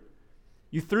secret.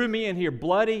 You threw me in here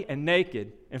bloody and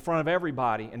naked in front of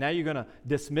everybody, and now you're going to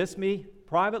dismiss me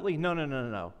privately?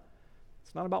 No.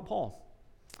 It's not about Paul.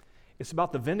 It's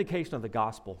about the vindication of the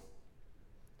gospel.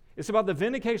 It's about the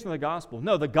vindication of the gospel.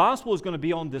 No, the gospel is going to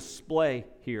be on display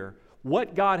here.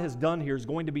 What God has done here is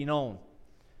going to be known.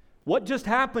 What just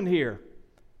happened here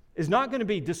is not going to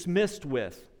be dismissed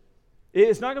with.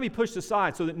 It's not going to be pushed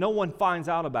aside so that no one finds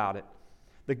out about it.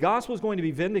 The gospel is going to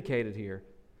be vindicated here.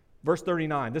 Verse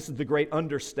 39, this is the great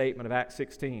understatement of Acts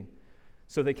 16.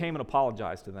 So they came and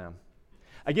apologized to them.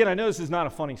 Again, I know this is not a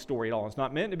funny story at all. It's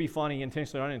not meant to be funny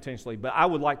intentionally or unintentionally, but I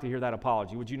would like to hear that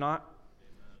apology. Would you not?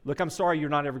 Look, I'm sorry you're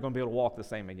not ever going to be able to walk the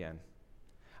same again.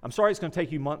 I'm sorry it's going to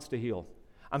take you months to heal.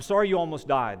 I'm sorry you almost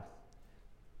died.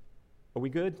 Are we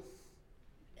good?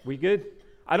 We good?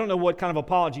 I don't know what kind of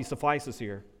apology suffices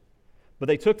here. But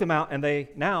they took them out, and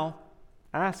they now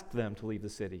asked them to leave the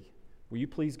city. Will you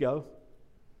please go?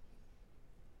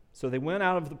 So they went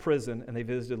out of the prison, and they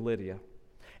visited Lydia.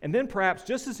 And then perhaps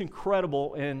just as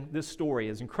incredible in this story,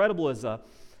 as incredible as a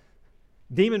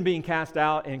demon being cast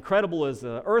out, incredible as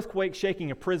an earthquake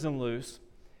shaking a prison loose,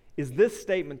 is this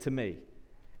statement to me.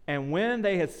 And when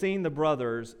they had seen the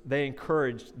brothers, they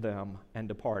encouraged them and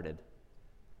departed.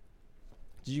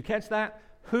 Did you catch that?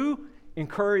 Who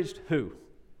encouraged who?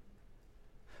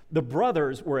 The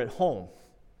brothers were at home.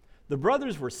 The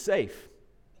brothers were safe.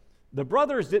 The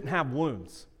brothers didn't have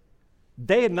wounds.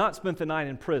 They had not spent the night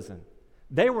in prison.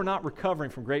 They were not recovering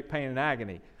from great pain and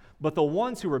agony. But the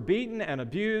ones who were beaten and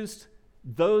abused,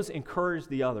 those encouraged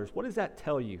the others. What does that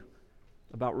tell you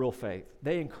about real faith?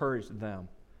 They encouraged them.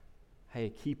 Hey,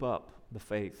 keep up the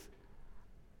faith.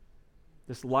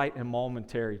 This light and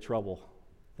momentary trouble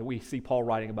that we see Paul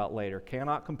writing about later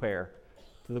cannot compare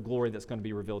to the glory that's going to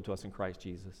be revealed to us in Christ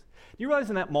Jesus. Do you realize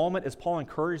in that moment, as Paul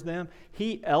encouraged them,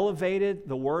 he elevated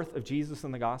the worth of Jesus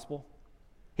in the gospel?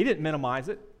 He didn't minimize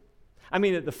it. I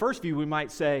mean, at the first view, we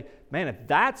might say, man, if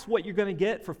that's what you're going to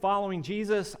get for following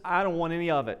Jesus, I don't want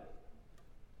any of it.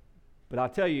 But I'll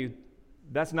tell you,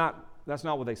 that's not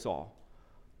what they saw.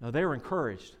 No, they were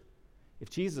encouraged. If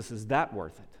Jesus is that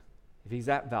worth it, if he's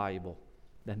that valuable,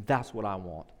 then that's what I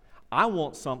want. I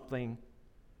want something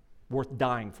worth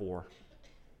dying for.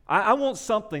 I want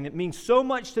something that means so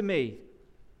much to me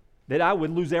that I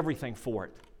would lose everything for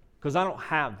it, because I don't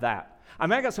have that. I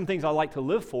mean, I got some things I like to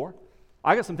live for.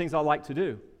 I got some things I like to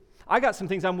do. I got some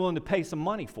things I'm willing to pay some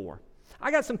money for.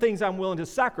 I got some things I'm willing to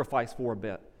sacrifice for a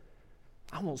bit.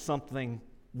 I want something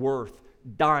worth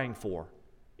dying for.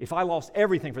 If I lost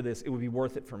everything for this, it would be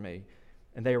worth it for me.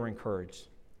 And they were encouraged.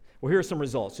 Well, here are some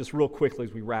results, just real quickly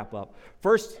as we wrap up.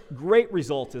 First great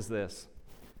result is this.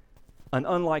 An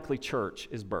unlikely church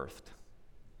is birthed.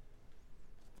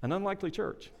 An unlikely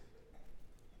church.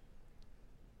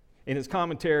 In his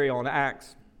commentary on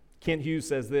Acts, Kent Hughes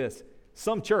says this: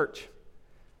 some church,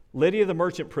 Lydia the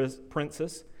merchant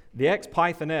princess, the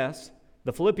ex-Pythoness,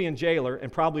 the Philippian jailer,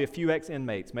 and probably a few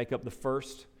ex-inmates make up the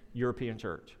first European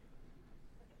church.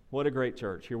 What a great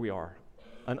church. Here we are.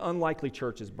 An unlikely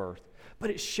church is birthed. But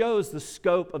it shows the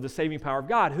scope of the saving power of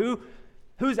God.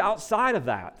 Who's outside of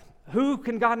that? Who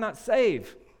can God not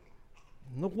save?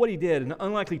 Look what he did. An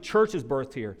unlikely church is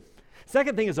birthed here.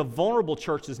 Second thing is, a vulnerable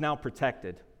church is now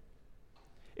protected.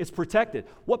 It's protected.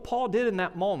 What Paul did in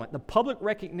that moment, the public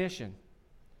recognition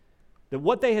that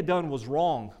what they had done was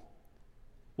wrong,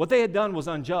 what they had done was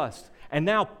unjust, and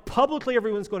now publicly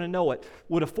everyone's going to know it,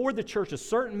 would afford the church a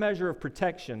certain measure of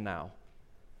protection now.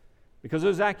 Because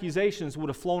those accusations would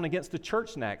have flown against the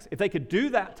church next. If they could do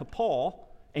that to Paul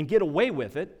and get away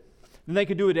with it, then they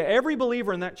could do it to every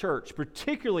believer in that church,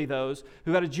 particularly those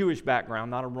who had a Jewish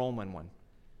background, not a Roman one.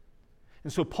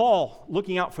 And so Paul,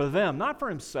 looking out for them, not for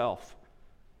himself.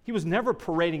 He was never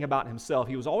parading about himself.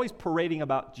 He was always parading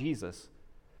about Jesus.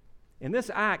 And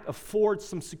this act affords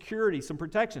some security, some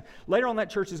protection. Later on, that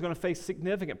church is going to face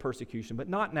significant persecution, but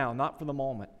not now, not for the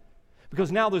moment.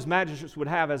 Because now those magistrates would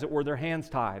have, as it were, their hands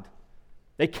tied.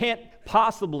 They can't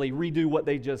possibly redo what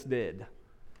they just did.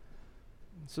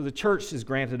 So the church is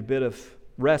granted a bit of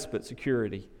respite,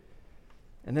 security.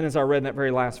 And then as I read in that very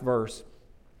last verse,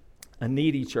 a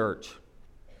needy church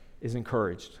is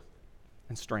encouraged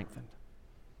and strengthened.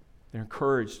 They're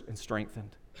encouraged and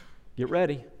strengthened. Get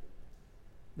ready.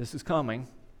 This is coming.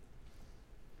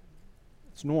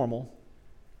 It's normal.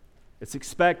 It's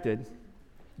expected.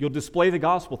 You'll display the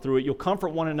gospel through it. You'll comfort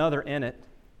one another in it.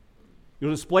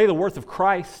 You'll display the worth of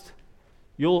Christ.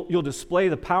 You'll display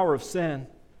the power of sin.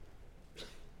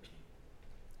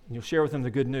 And you'll share with them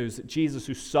the good news that Jesus,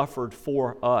 who suffered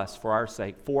for us, for our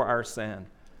sake, for our sin,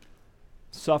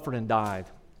 suffered and died,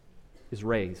 is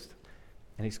raised.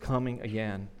 And he's coming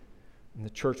again. And the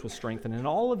church was strengthened. And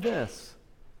all of this,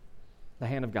 the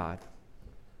hand of God.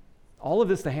 All of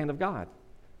this, the hand of God.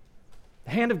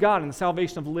 The hand of God in the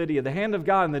salvation of Lydia. The hand of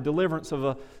God in the deliverance of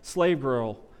a slave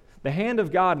girl. The hand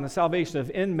of God in the salvation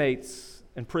of inmates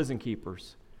and prison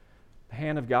keepers. The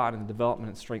hand of God in the development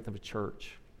and strength of a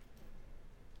church.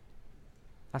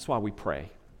 That's why we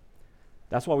pray.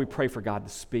 That's why we pray for God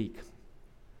to speak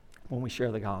when we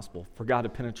share the gospel. For God to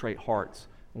penetrate hearts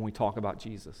when we talk about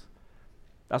Jesus.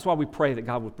 That's why we pray that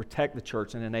God would protect the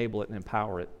church and enable it and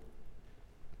empower it.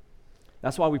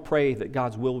 That's why we pray that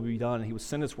God's will will be done and he would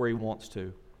send us where he wants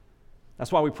to.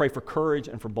 That's why we pray for courage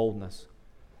and for boldness.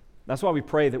 That's why we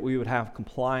pray that we would have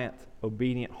compliant,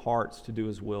 obedient hearts to do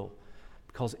his will.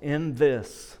 Because in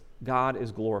this, God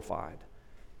is glorified.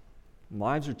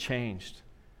 Lives are changed.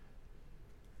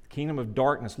 The kingdom of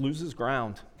darkness loses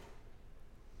ground,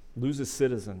 loses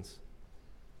citizens,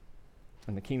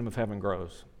 and the kingdom of heaven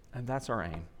grows. And that's our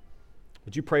aim.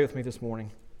 Would you pray with me this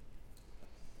morning?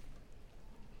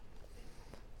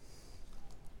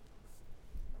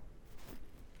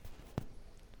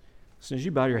 As soon as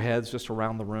you bow your heads just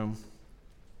around the room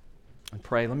and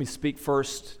pray, let me speak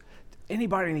first to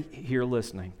anybody here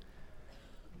listening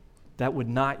that would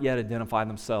not yet identify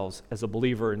themselves as a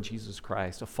believer in Jesus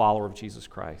Christ, a follower of Jesus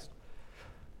Christ.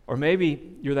 Or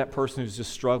maybe you're that person who's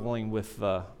just struggling with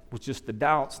just the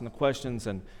doubts and the questions,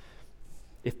 and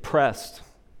if pressed,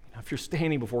 if you're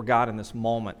standing before God in this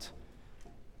moment,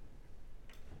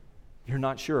 you're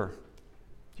not sure.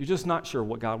 You're just not sure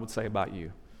what God would say about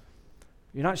you.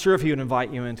 You're not sure if he would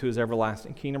invite you into his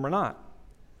everlasting kingdom or not.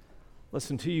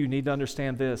 Listen, you need to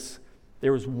understand this.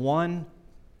 There is one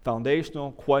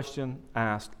foundational question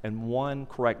asked and one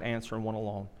correct answer and one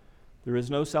alone. There is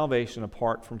no salvation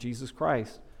apart from Jesus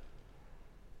Christ.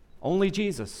 Only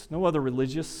Jesus. No other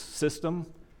religious system,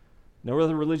 no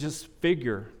other religious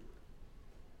figure,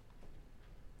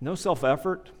 no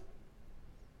self-effort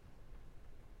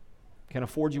can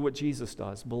afford you what Jesus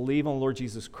does. Believe on the Lord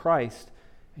Jesus Christ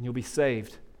and you'll be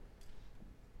saved.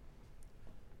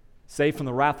 Saved from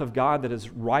the wrath of God that is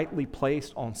rightly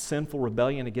placed on sinful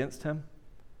rebellion against him.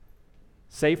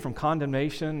 Saved from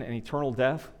condemnation and eternal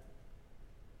death.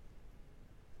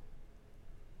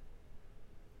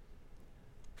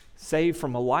 Saved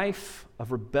from a life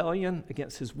of rebellion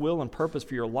against his will and purpose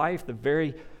for your life, the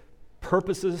very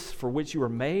purposes for which you were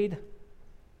made.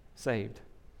 Saved.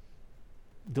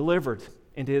 Delivered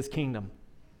into his kingdom.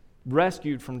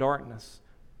 Rescued from darkness.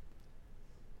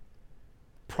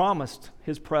 Promised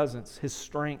his presence, his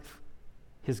strength,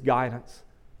 his guidance,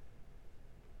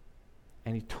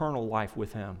 and eternal life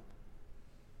with him.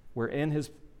 Where in his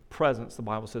presence, the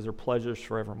Bible says, are pleasures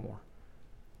forevermore.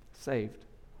 Saved.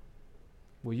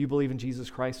 Will you believe in Jesus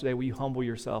Christ today? Will you humble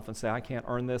yourself and say, I can't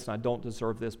earn this and I don't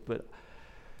deserve this, but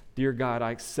Dear God,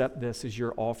 I accept this as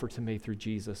your offer to me through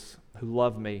Jesus, who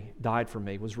loved me, died for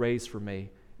me, was raised for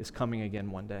me, is coming again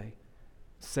one day.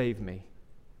 Save me.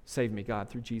 Save me, God,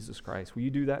 through Jesus Christ. Will you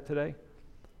do that today?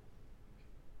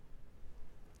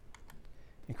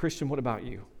 And Christian, what about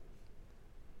you?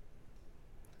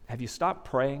 Have you stopped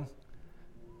praying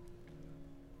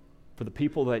for the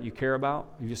people that you care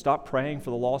about? Have you stopped praying for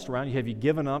the lost around you? Have you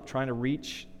given up trying to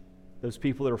reach those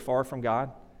people that are far from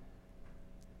God?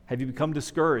 Have you become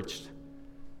discouraged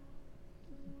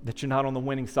that you're not on the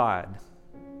winning side?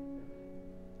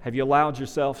 Have you allowed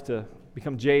yourself to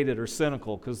become jaded or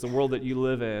cynical because the world that you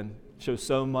live in shows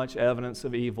so much evidence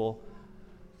of evil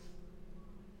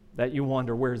that you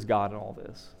wonder, where's God in all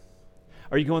this?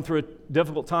 Are you going through a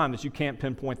difficult time that you can't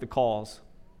pinpoint the cause?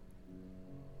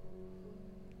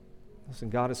 Listen,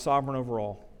 God is sovereign over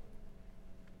all.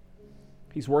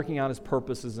 He's working out His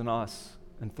purposes in us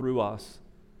and through us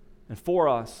and for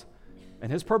us.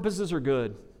 And His purposes are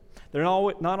good. They're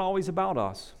not always about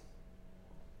us.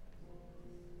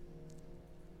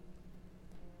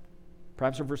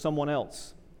 Perhaps they're for someone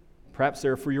else. Perhaps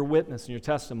they're for your witness and your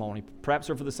testimony. Perhaps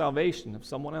they're for the salvation of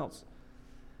someone else.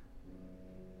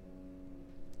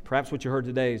 Perhaps what you heard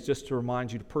today is just to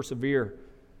remind you to persevere,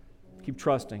 keep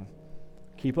trusting,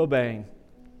 keep obeying,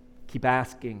 keep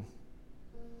asking.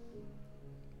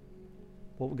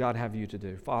 What would God have you to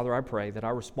do? Father, I pray that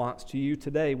our response to you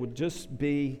today would just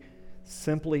be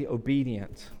simply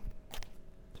obedient.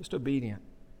 Just obedient.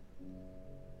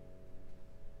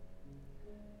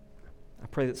 I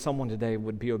pray that someone today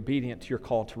would be obedient to your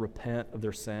call to repent of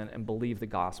their sin and believe the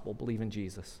gospel, believe in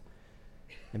Jesus,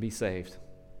 and be saved.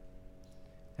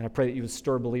 And I pray that you would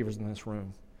stir believers in this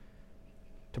room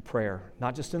to prayer,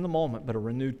 not just in the moment, but a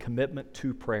renewed commitment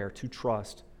to prayer, to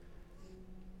trust.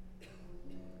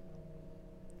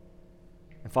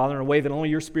 And Father, in a way that only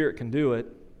your Spirit can do it,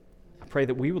 I pray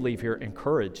that we would leave here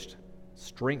encouraged,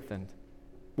 strengthened.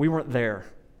 We weren't there,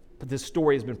 but this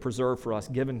story has been preserved for us,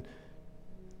 given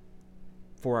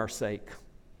for our sake.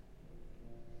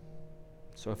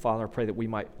 So, Father, I pray that we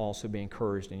might also be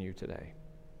encouraged in you today.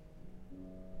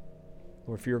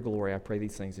 Lord, for your glory, I pray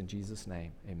these things in Jesus'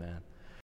 name. Amen.